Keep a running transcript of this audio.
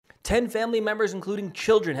10 family members, including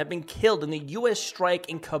children, have been killed in the U.S. strike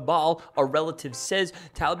in Kabul, a relative says.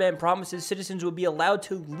 Taliban promises citizens will be allowed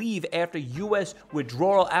to leave after U.S.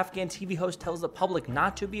 withdrawal. Afghan TV host tells the public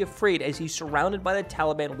not to be afraid as he's surrounded by the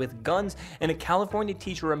Taliban with guns. And a California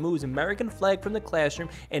teacher removes American flag from the classroom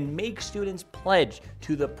and makes students pledge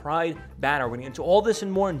to the Pride banner. We're going to get into all this and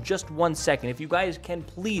more in just 1 second. If you guys can,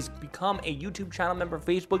 please become a YouTube channel member,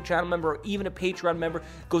 Facebook channel member, or even a Patreon member.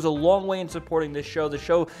 It goes a long way in supporting this show. The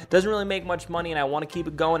show doesn't really make much money, and I want to keep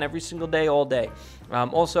it going every single day, all day.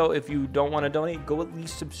 Also, if you don't want to donate, go at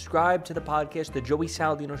least subscribe to the podcast, The Joey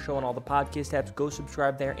Saladino Show, on all the podcast apps. Go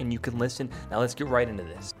subscribe there, and you can listen. Now let's get right into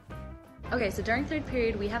this. Okay, so during third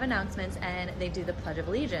period, we have announcements, and they do the Pledge of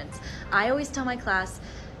Allegiance. I always tell my class,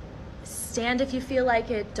 stand if you feel like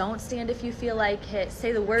it, don't stand if you feel like it,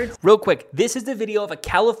 say the words. Real quick, this is the video of a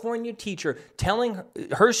California teacher telling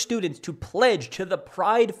her students to pledge to the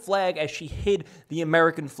Pride flag as she hid the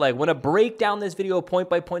American flag. I want to break down this video point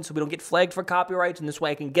by point so we don't get flagged for copyrights, and this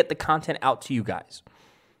way I can get the content out to you guys.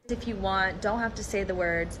 If you want, don't have to say the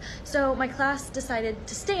words. So my class decided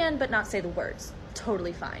to stand but not say the words.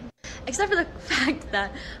 Totally fine. Except for the fact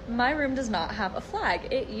that my room does not have a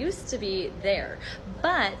flag. It used to be there,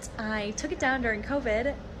 but I took it down during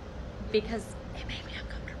COVID because it made me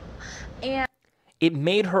uncomfortable. And it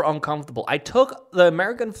made her uncomfortable. I took the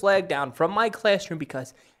American flag down from my classroom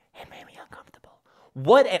because it made me uncomfortable.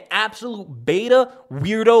 What an absolute beta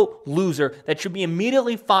weirdo loser that should be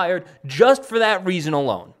immediately fired just for that reason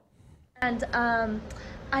alone. And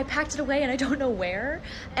I packed it away and I don't know where,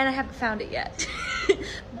 and I haven't found it yet.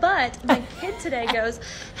 But my kid today goes,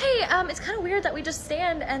 hey, it's kind of weird that we just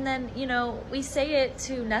stand and then, we say it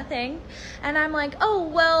to nothing. And I'm like, oh,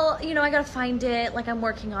 well, I gotta find it. Like, I'm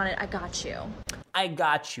working on it. I got you. I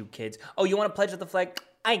got you, kids. Oh, you want to pledge to the flag?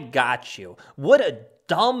 I got you. What a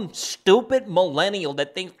dumb, stupid millennial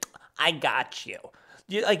that thinks, I got you.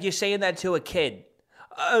 You're saying that to a kid.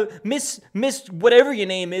 Miss, whatever your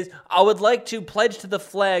name is, I would like to pledge to the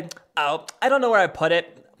flag. Oh, I don't know where I put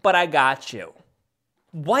it, but I got you.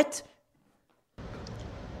 What?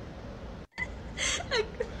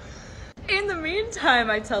 In the meantime,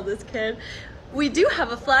 I tell this kid, we do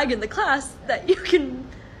have a flag in the class that you can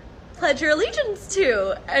pledge your allegiance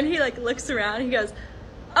to. And he looks around, he goes,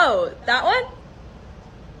 oh, that one?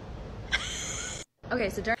 Okay,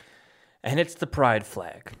 so and it's the Pride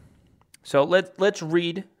flag. So let's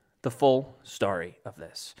read the full story of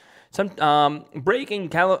this. Some breaking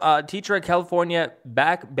teacher at California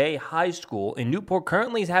Back Bay High School in Newport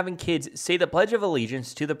currently is having kids say the Pledge of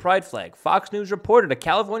Allegiance to the Pride flag. Fox News reported a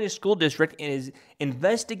California school district is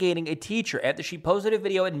investigating a teacher after she posted a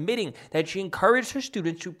video admitting that she encouraged her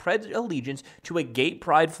students to pledge allegiance to a gay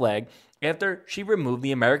pride flag after she removed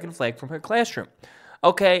the American flag from her classroom.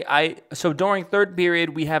 Okay, so during third period,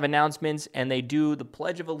 we have announcements, and they do the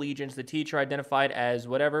Pledge of Allegiance. The teacher, identified as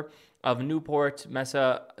whatever, of Newport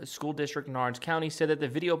Mesa School District in Orange County, said that the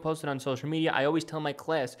video posted on social media. I always tell my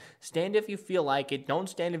class, stand if you feel like it. Don't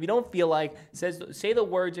stand if you don't feel like. Say the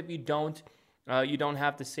words. If you don't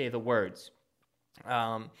have to say the words.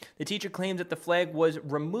 The teacher claims that the flag was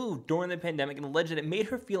removed during the pandemic and alleged that it made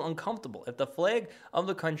her feel uncomfortable. If the flag of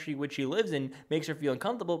the country which she lives in makes her feel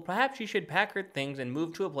uncomfortable, perhaps she should pack her things and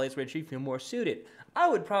move to a place where she feels more suited. I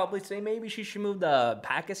would probably say maybe she should move to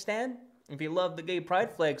Pakistan. If you love the gay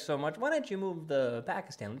pride flag so much, why don't you move to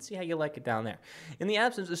Pakistan? Let's see how you like it down there. In the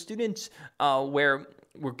absence of students were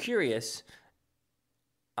curious,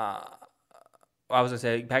 I was going to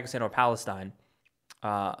say Pakistan or Palestine,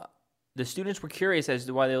 the students were curious as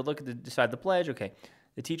to why they would look at decide the pledge. Okay,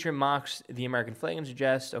 the teacher mocks the American flag and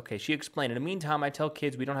suggests, okay, she explained, in the meantime, I tell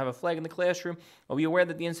kids we don't have a flag in the classroom. Are we aware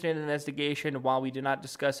that the incident investigation, while we do not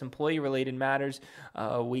discuss employee-related matters,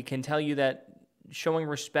 we can tell you that showing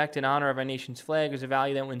respect and honor of our nation's flag is a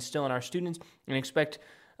value that we instill in our students and expect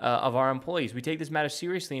of our employees. We take this matter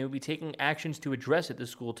seriously and will be taking actions to address it, the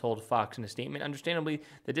school told Fox in a statement. Understandably,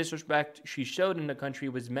 the disrespect she showed in the country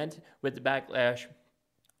was meant with the backlash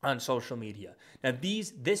on social media. Now,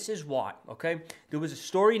 this is why, okay? There was a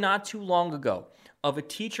story not too long ago of a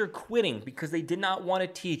teacher quitting because they did not want to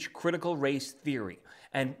teach critical race theory.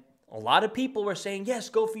 And a lot of people were saying, yes,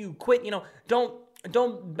 go for you, quit, don't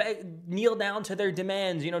kneel down to their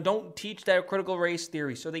demands, don't teach that critical race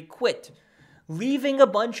theory. So they quit, leaving a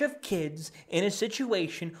bunch of kids in a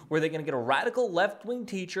situation where they're going to get a radical left-wing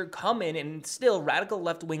teacher come in and instill radical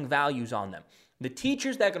left-wing values on them. The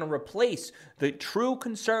teachers that are going to replace the true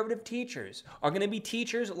conservative teachers are going to be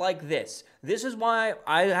teachers like this. This is why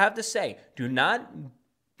I have to say, do not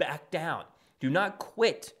back down. Do not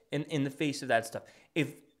quit in the face of that stuff.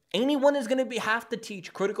 If anyone is going to have to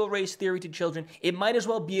teach critical race theory to children, it might as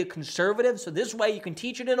well be a conservative. So this way you can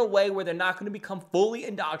teach it in a way where they're not going to become fully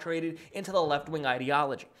indoctrinated into the left-wing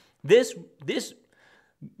ideology. This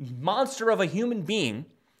monster of a human being,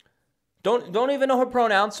 don't even know her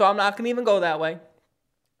pronouns, so I'm not going to even go that way.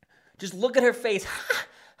 Just look at her face.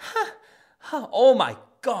 Oh my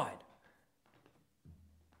God.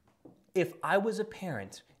 If I was a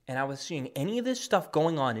parent and I was seeing any of this stuff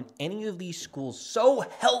going on in any of these schools, so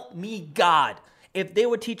help me God, if they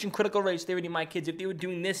were teaching critical race theory to my kids, if they were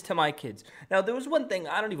doing this to my kids. Now, there was one thing,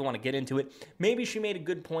 I don't even want to get into it. Maybe she made a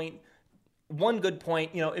good point. One good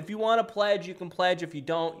point, if you want to pledge, you can pledge. If you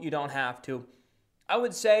don't have to. I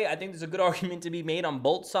would say, I think there's a good argument to be made on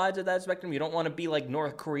both sides of that spectrum. You don't want to be like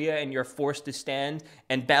North Korea and you're forced to stand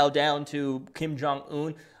and bow down to Kim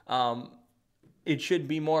Jong-un. It should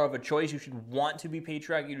be more of a choice. You should want to be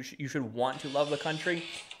patriotic. You should want to love the country.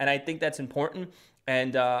 And I think that's important.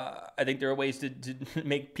 And I think there are ways to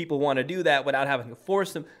make people want to do that without having to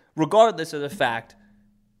force them, regardless of the fact.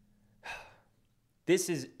 This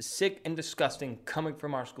is sick and disgusting coming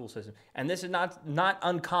from our school system. And this is not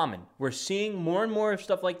uncommon. We're seeing more and more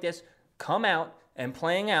stuff like this come out and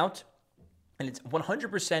playing out. And it's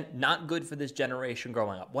 100% not good for this generation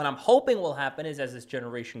growing up. What I'm hoping will happen is as this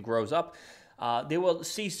generation grows up, they will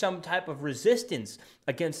see some type of resistance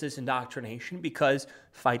against this indoctrination because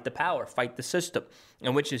fight the power, fight the system.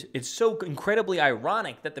 And which is, it's so incredibly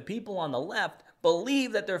ironic that the people on the left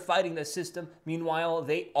believe that they're fighting the system. Meanwhile,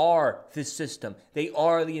 they are the system. They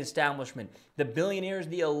are the establishment. The billionaires,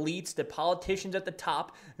 the elites, the politicians at the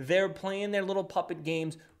top, they're playing their little puppet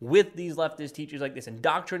games with these leftist teachers like this,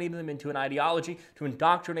 indoctrinating them into an ideology to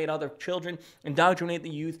indoctrinate other children, indoctrinate the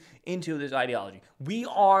youth into this ideology. We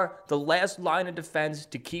are the last line of defense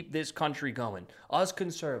to keep this country going. Us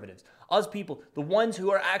conservatives, us people, the ones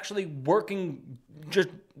who are actually working, just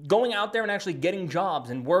going out there and actually getting jobs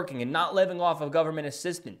and working and not living off of government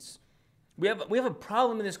assistance. We have a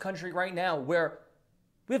problem in this country right now where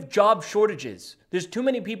we have job shortages. There's too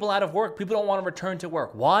many people out of work. People don't want to return to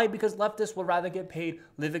work. Why? Because leftists would rather get paid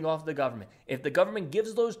living off the government. If the government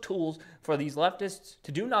gives those tools for these leftists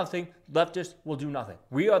to do nothing, leftists will do nothing.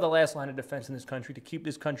 We are the last line of defense in this country to keep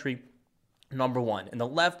this country number one. And the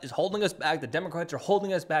left is holding us back. The Democrats are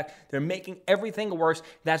holding us back. They're making everything worse.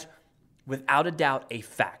 That's without a doubt a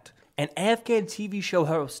fact. An Afghan TV show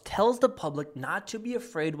host tells the public not to be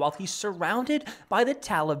afraid while he's surrounded by the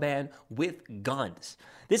Taliban with guns.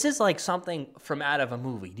 This is like something from out of a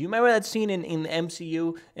movie. Do you remember that scene in the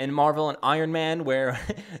MCU in Marvel and Iron Man where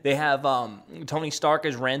they have Tony Stark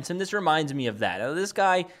as ransom? This reminds me of that. This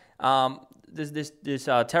guy, this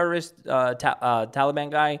terrorist Taliban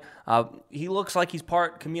guy, he looks like he's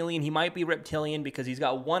part chameleon. He might be reptilian because he's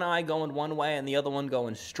got one eye going one way and the other one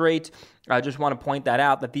going straight. I just want to point that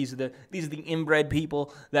out, that these are the inbred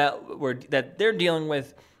people that they're dealing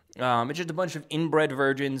with. It's just a bunch of inbred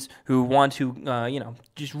virgins who want to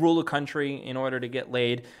just rule the country in order to get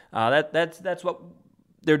laid. That's what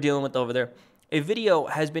they're dealing with over there. A video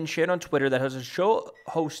has been shared on Twitter that has a show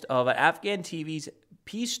host of Afghan TV's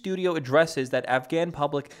Peace Studio addresses that Afghan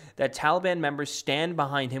public that Taliban members stand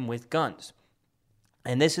behind him with guns.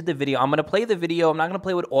 And this is the video. I'm going to play the video. I'm not going to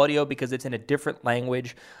play with audio because it's in a different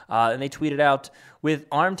language. And they tweeted out, with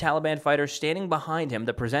armed Taliban fighters standing behind him,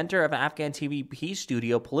 the presenter of Afghan TV Peace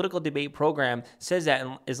Studio political debate program says that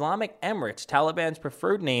in Islamic Emirates, Taliban's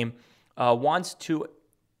preferred name, wants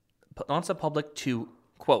the public to,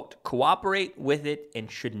 quote, cooperate with it and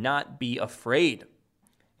should not be afraid.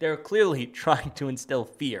 They're clearly trying to instill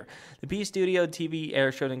fear. The Peace Studio TV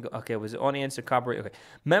air showed, was the audience to cooperate?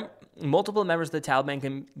 Okay. Multiple members of the Taliban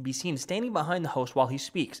can be seen standing behind the host while he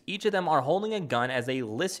speaks. Each of them are holding a gun as they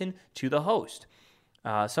listen to the host.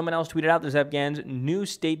 Someone else tweeted out, there's Afghan's new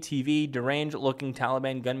state TV, deranged-looking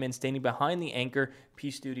Taliban gunmen standing behind the anchor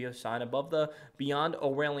Peace Studio sign above the Beyond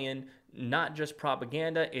Orwellian, not just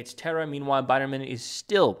propaganda, it's terror. Meanwhile, Biden is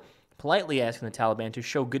still politely asking the Taliban to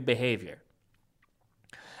show good behavior.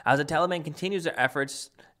 As the Taliban continues their efforts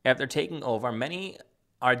after taking over, many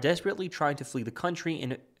are desperately trying to flee the country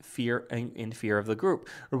in fear of the group.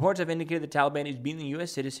 Reports have indicated the Taliban is beating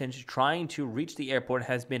U.S. citizens trying to reach the airport and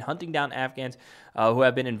has been hunting down Afghans who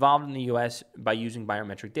have been involved in the U.S. by using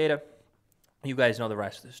biometric data. You guys know the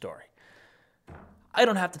rest of the story. I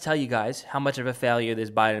don't have to tell you guys how much of a failure this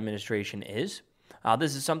Biden administration is.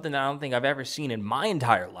 This is something that I don't think I've ever seen in my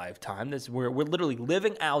entire lifetime. We're literally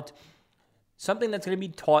living out something that's going to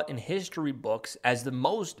be taught in history books as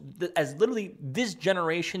literally this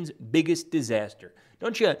generation's biggest disaster.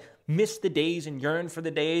 Don't you miss the days and yearn for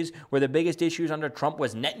the days where the biggest issues under Trump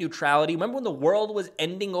was net neutrality? Remember when the world was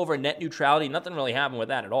ending over net neutrality? Nothing really happened with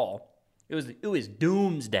that at all. It was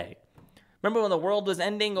doomsday. Remember when the world was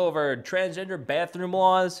ending over transgender bathroom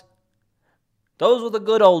laws? Those were the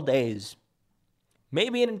good old days.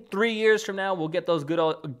 Maybe in 3 years from now, we'll get those good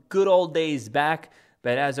old days back.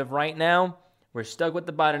 But as of right now, we're stuck with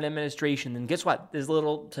the Biden administration. And guess what? There's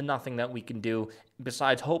little to nothing that we can do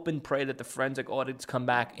besides hope and pray that the forensic audits come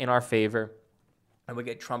back in our favor and we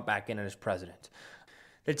get Trump back in as president.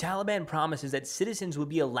 The Taliban promises that citizens will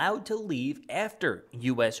be allowed to leave after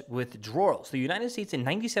U.S. withdrawals. The United States and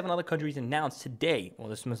 97 other countries announced today, well,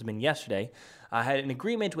 this must have been yesterday, had an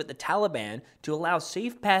agreement with the Taliban to allow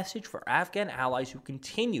safe passage for Afghan allies who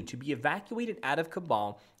continue to be evacuated out of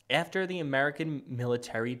Kabul after the American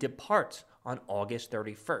military departs on August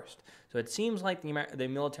 31st. So it seems like the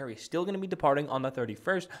military is still going to be departing on the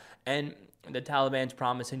 31st, and the Taliban's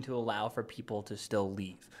promising to allow for people to still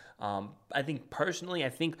leave. I think personally,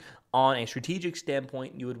 on a strategic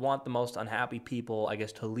standpoint, you would want the most unhappy people, I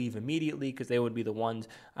guess, to leave immediately because they would be the ones,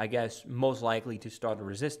 I guess, most likely to start a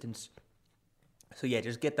resistance. So yeah,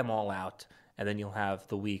 just get them all out, and then you'll have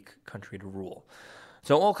the weak country to rule.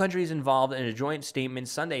 So all countries involved in a joint statement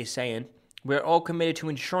Sunday saying, we're all committed to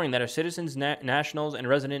ensuring that our citizens, nationals, and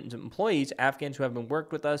resident employees, Afghans who have been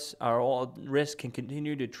worked with us, are all at risk, can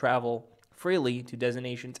continue to travel freely to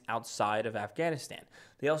destinations outside of Afghanistan.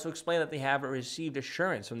 They also explained that they have received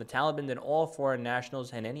assurance from the Taliban that all foreign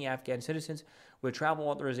nationals and any Afghan citizens with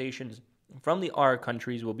travel authorizations from the R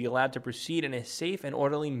countries will be allowed to proceed in a safe and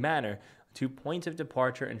orderly manner to points of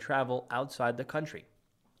departure and travel outside the country.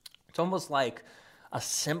 It's almost like a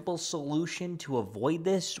simple solution to avoid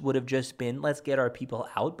this would have just been, let's get our people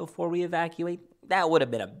out before we evacuate. That would have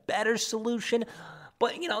been a better solution.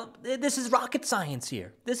 But, this is rocket science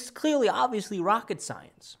here. This is clearly, obviously, rocket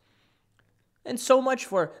science. And so much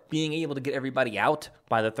for being able to get everybody out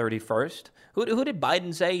by the 31st. Who did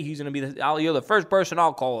Biden say he's going to be? You're the first person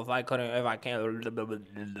I'll call if I can't.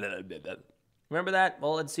 Remember that?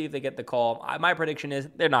 Well, let's see if they get the call. My prediction is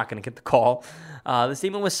they're not going to get the call. The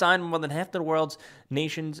statement was signed by more than half the world's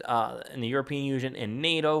nations in the European Union and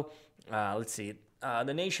NATO. Let's see.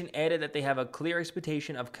 The nation added that they have a clear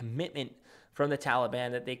expectation of commitment from the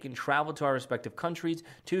Taliban that they can travel to our respective countries.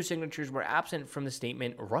 Two signatures were absent from the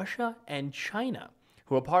statement. Russia and China,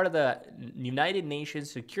 who are part of the United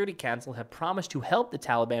Nations Security Council, have promised to help the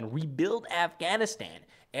Taliban rebuild Afghanistan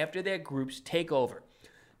after their groups take over.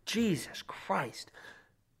 Jesus Christ.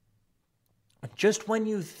 Just when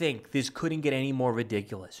you think this couldn't get any more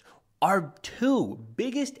ridiculous, our two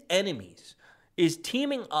biggest enemies is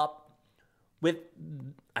teaming up with,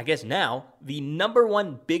 I guess now, the number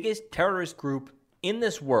one biggest terrorist group in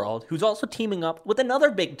this world, who's also teaming up with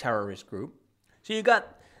another big terrorist group. So you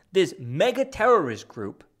got this mega terrorist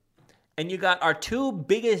group, and you got our two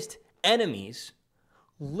biggest enemies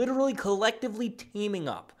literally collectively teaming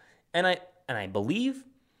up. And I believe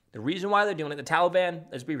the reason why they're doing it, the Taliban,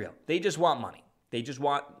 let's be real, they just want money. They just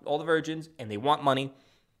want all the virgins, and they want money.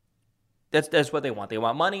 That's what they want. They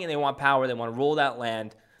want money, and they want power. They want to rule that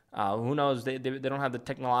land. Who knows? They don't have the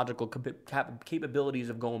technological capabilities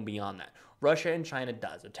of going beyond that. Russia and China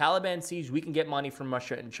does. The Taliban sees we can get money from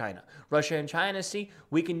Russia and China. Russia and China see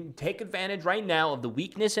we can take advantage right now of the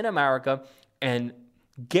weakness in America and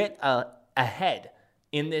get ahead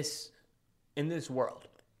in this world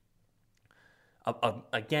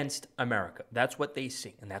against America. That's what they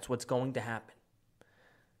see, and that's what's going to happen.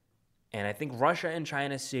 And I think Russia and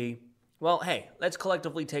China see, well, hey, let's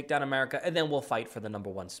collectively take down America, and then we'll fight for the number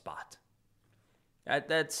one spot.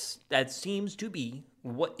 That seems to be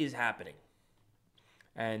what is happening.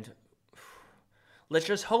 And let's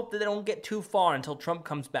just hope that they don't get too far until Trump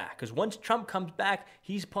comes back. Because once Trump comes back,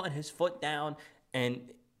 he's putting his foot down,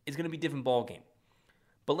 and it's going to be a different ballgame.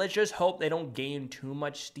 But let's just hope they don't gain too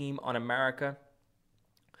much steam on America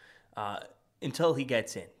until he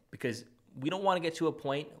gets in. Because we don't want to get to a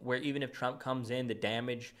point where even if Trump comes in, the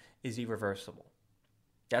damage is irreversible.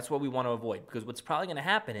 That's what we want to avoid, because what's probably going to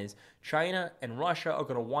happen is China and Russia are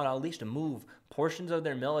going to want to at least move portions of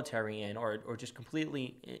their military in, or just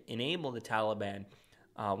completely enable the Taliban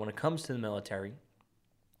when it comes to the military.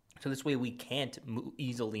 So this way we can't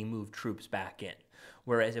easily move troops back in.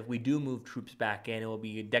 Whereas if we do move troops back in, it will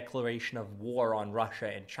be a declaration of war on Russia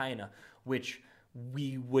and China, which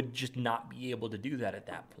we would just not be able to do that at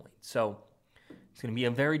that point. So it's going to be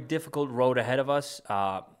a very difficult road ahead of us.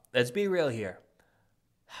 Let's be real here.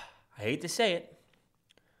 I hate to say it.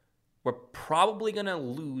 We're probably going to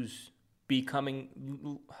lose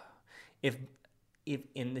becoming... If if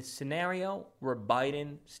in the scenario where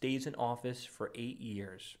Biden stays in office for 8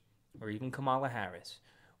 years, or even Kamala Harris,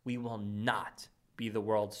 we will not be the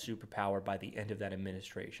world's superpower by the end of that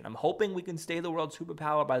administration. I'm hoping we can stay the world's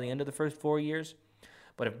superpower by the end of the first 4 years.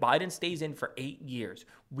 But if Biden stays in for 8 years,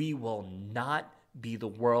 we will not be the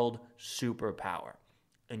world superpower.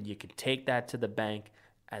 And you can take that to the bank.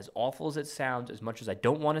 As awful as it sounds, as much as I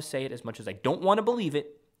don't want to say it, as much as I don't want to believe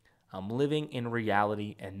it, I'm living in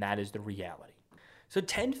reality, and that is the reality. So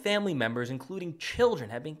 10 family members, including children,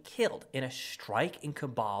 have been killed in a strike in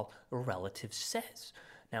Kabul, a relative says.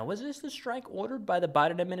 Now, was this the strike ordered by the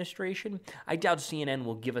Biden administration? I doubt CNN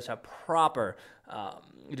will give us a proper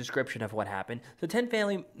description of what happened. So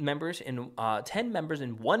 10 members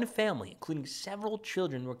in one family, including several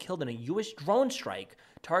children, were killed in a U.S. drone strike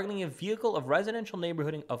targeting a vehicle of residential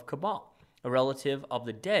neighborhood of Kabul. A relative of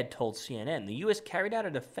the dead told CNN the U.S. carried out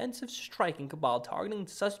a defensive strike in Kabul targeting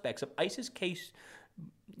suspects of ISIS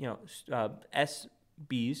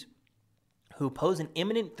SBs who pose an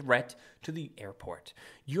imminent threat to the airport.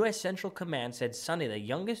 U.S. Central Command said Sunday the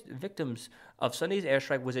youngest victims of Sunday's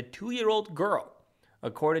airstrike was a 2-year-old girl,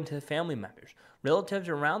 according to the family members. Relatives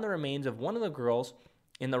around the remains of one of the girls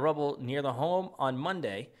in the rubble near the home on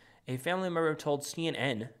Monday. A family member told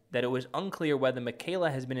CNN that it was unclear whether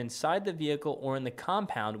Michaela has been inside the vehicle or in the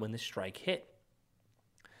compound when the strike hit.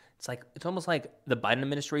 It's almost like the Biden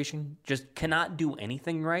administration just cannot do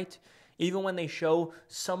anything right. Even when they show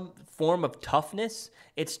some form of toughness,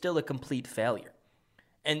 it's still a complete failure.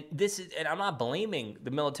 And I'm not blaming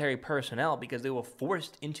the military personnel because they were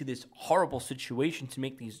forced into this horrible situation to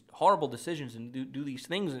make these horrible decisions and do these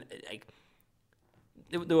things.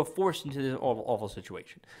 They were forced into this awful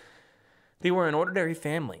situation. They were an ordinary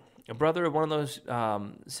family. A brother of one of those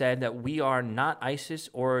said that we are not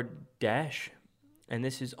ISIS or Daesh, and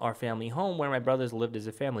this is our family home where my brothers lived as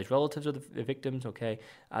a family. Relatives of the victims, okay.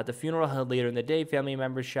 At the funeral held later in the day, family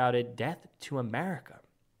members shouted, "Death to America."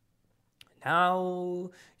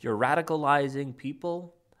 Now you're radicalizing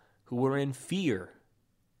people who were in fear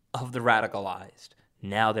of the radicalized.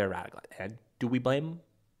 Now they're radicalized. And do we blame them?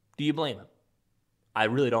 Do you blame them? I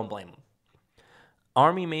really don't blame them.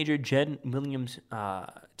 Army Major Jen Williams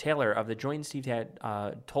Taylor of the Joint Chiefs had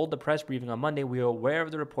told the press briefing on Monday, "We are aware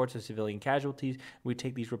of the reports of civilian casualties. We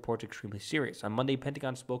take these reports extremely serious." On Monday,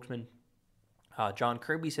 Pentagon spokesman John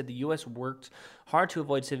Kirby said the U.S. worked hard to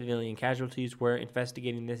avoid civilian casualties. We're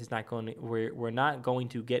investigating this. We're not going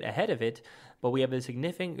to get ahead of it, but we have a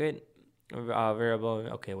significant variable.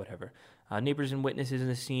 Okay, whatever. Neighbors and witnesses in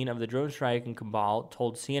the scene of the drone strike in Kabul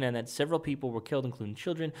told CNN that several people were killed, including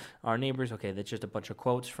children. Our neighbors, okay, that's just a bunch of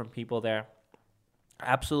quotes from people there.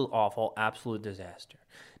 Absolute awful, absolute disaster.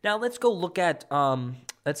 Now let's go look at, Biden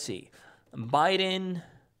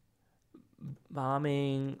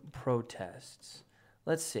bombing protests.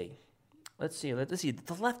 Let's see.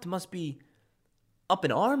 The left must be up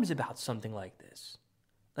in arms about something like this.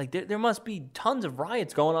 Like there must be tons of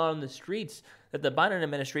riots going on in the streets that the Biden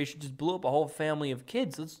administration just blew up a whole family of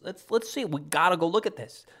kids. Let's see. We gotta go look at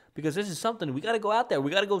this because this is something we gotta go out there. We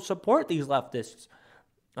gotta go support these leftists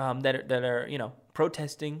that are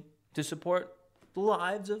protesting to support the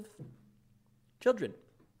lives of children.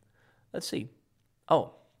 Let's see.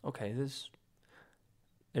 Oh, okay. There's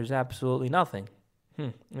absolutely nothing.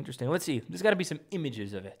 Interesting. Let's see. There's got to be some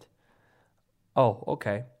images of it. Oh,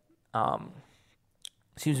 okay.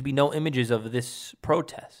 Seems to be no images of this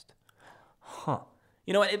protest.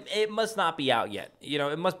 You know what? It must not be out yet.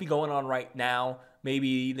 It must be going on right now.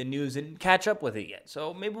 Maybe the news didn't catch up with it yet.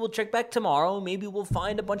 So maybe we'll check back tomorrow. Maybe we'll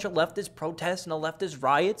find a bunch of leftist protests and leftist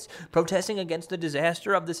riots protesting against the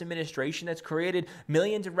disaster of this administration that's created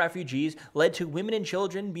millions of refugees, led to women and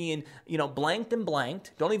children being, blanked and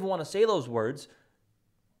blanked. Don't even want to say those words.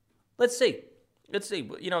 Let's see.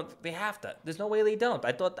 They have to. There's no way they don't.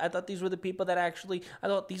 I thought these were the people that I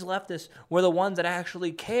thought these leftists were the ones that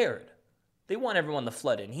actually cared. They want everyone to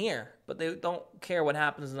flood in here, but they don't care what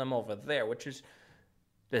happens to them over there, which is,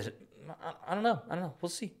 I don't know. We'll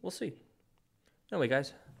see. Anyway,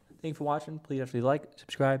 guys, thank you for watching. Please actually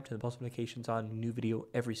subscribe to the post notifications on new video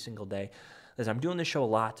every single day. Listen, I'm doing this show a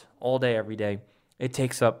lot, all day, every day. It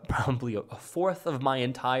takes up probably a fourth of my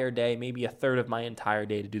entire day, maybe a third of my entire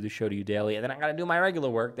day to do the show to you daily. And then I got to do my regular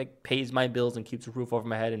work that pays my bills and keeps a roof over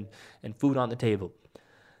my head and food on the table.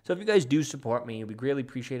 So if you guys do support me, it would be greatly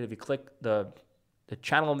appreciated if you click the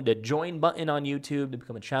join button on YouTube to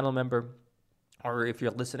become a channel member. Or if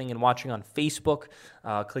you're listening and watching on Facebook,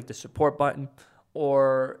 click the support button.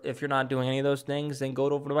 Or if you're not doing any of those things, then go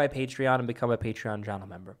over to my Patreon and become a Patreon channel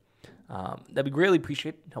member. That'd be greatly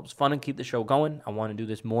appreciated. It helps fund and keep the show going. I want to do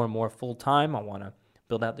this more and more full time. I want to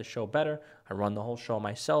build out the show better. I run the whole show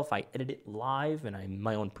myself. I edit it live, and I'm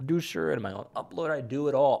my own producer and my own uploader. I do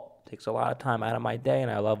it all. It takes a lot of time out of my day,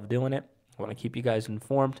 and I love doing it. I want to keep you guys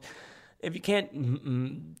informed. If you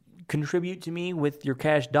can't contribute to me with your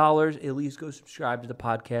cash dollars, at least go subscribe to the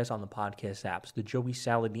podcast on the podcast apps. The Joey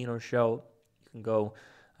Saladino Show. You can go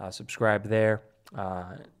subscribe there.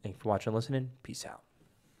 Thanks for watching and listening. Peace out.